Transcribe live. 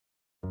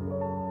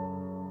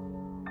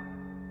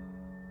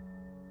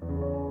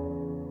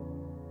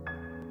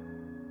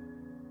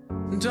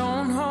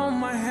Don't hold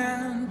my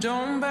hand,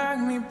 don't bag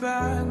me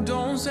back.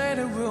 Don't say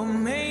that we'll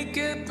make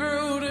it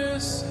through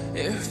this.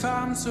 If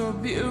I'm so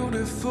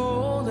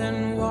beautiful,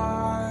 then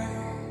why?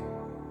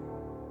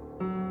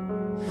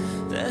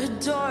 The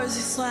doors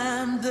we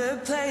slammed,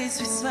 the plates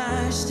we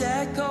smashed,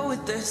 echo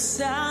with the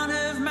sound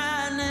of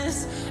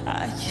madness.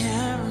 I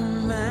can't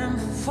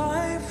remember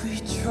why we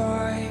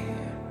tried.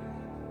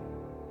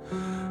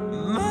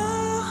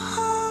 My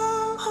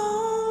heart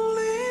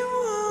only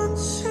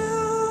wants you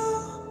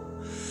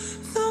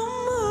the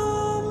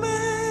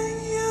moment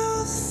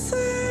you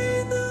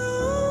say no.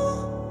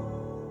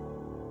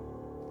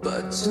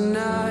 But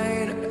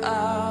tonight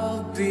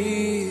I'll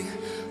be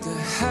the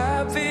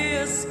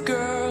happiest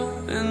girl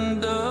in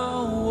the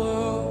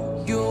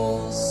world.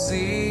 You'll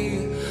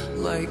see,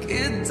 like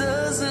it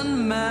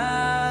doesn't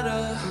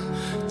matter.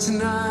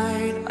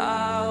 Tonight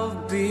I'll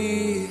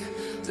be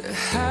the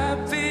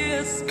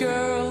happiest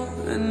girl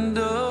in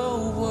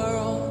the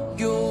world.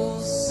 You'll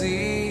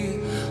see,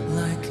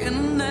 like it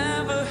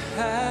never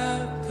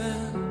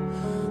happened.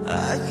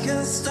 I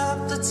can't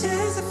stop the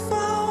tears if I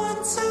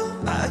want to.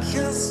 I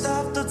can't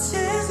stop the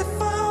tears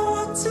if I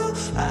want to.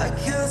 I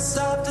can't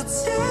stop the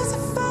tears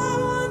if I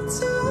want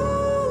to.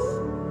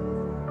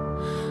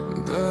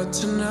 But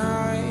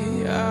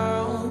tonight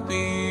I'll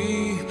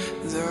be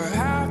the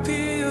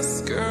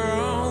happiest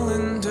girl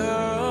in the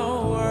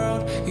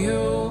world.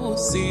 You'll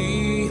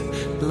see,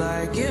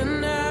 like it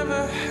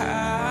never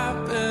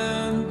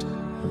happened.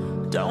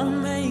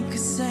 Don't make a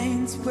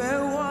saint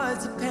where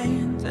words of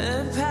pain.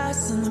 The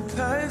past and the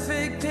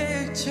perfect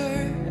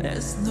picture.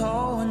 There's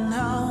no one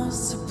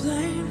else to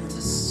blame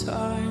this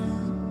time.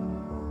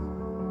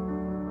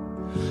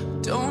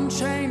 Don't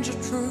change the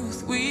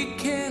truth, we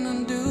can't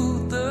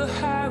undo the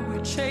high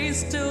we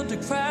chase till the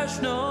crash.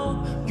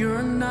 No,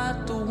 you're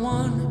not the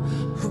one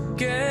who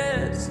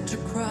gets to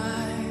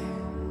cry.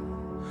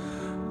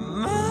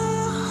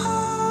 My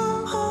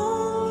heart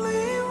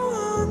only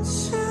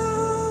wants you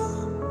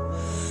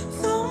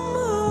the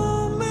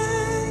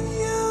moment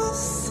you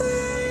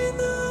say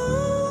no.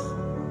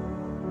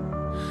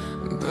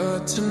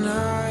 But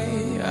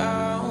tonight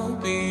I'll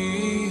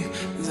be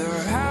the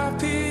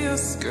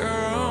happiest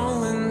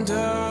girl in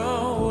the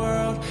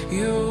world.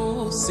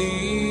 You'll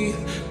see,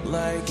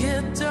 like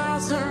it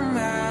doesn't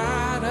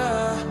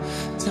matter.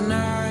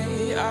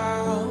 Tonight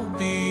I'll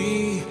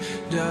be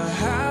the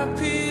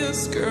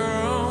happiest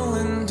girl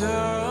in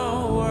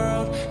the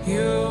world.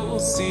 You'll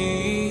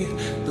see,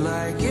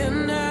 like it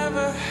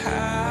never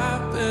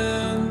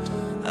happened.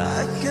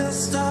 I can't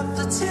stop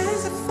the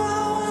tears if I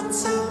want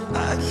to.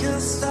 I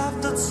can't stop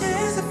the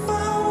tears if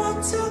I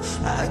want to.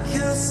 I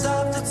can't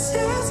stop the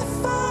tears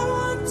if I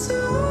want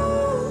to.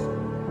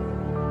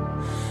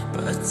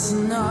 But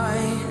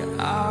tonight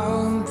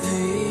I'll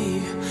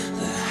be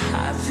the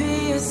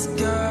happiest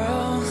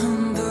girl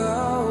in the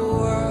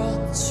world.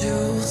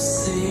 You'll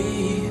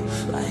see,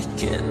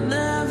 like it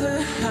never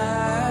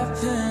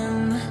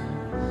happened.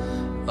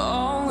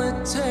 All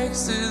it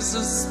takes is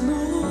a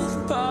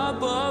smooth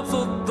pop of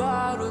a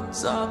bottle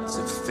top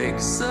to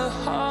fix a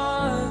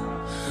heart,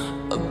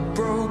 a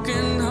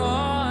broken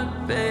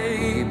heart,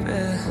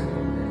 baby.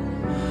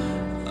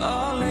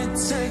 All it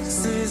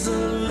takes is a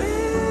little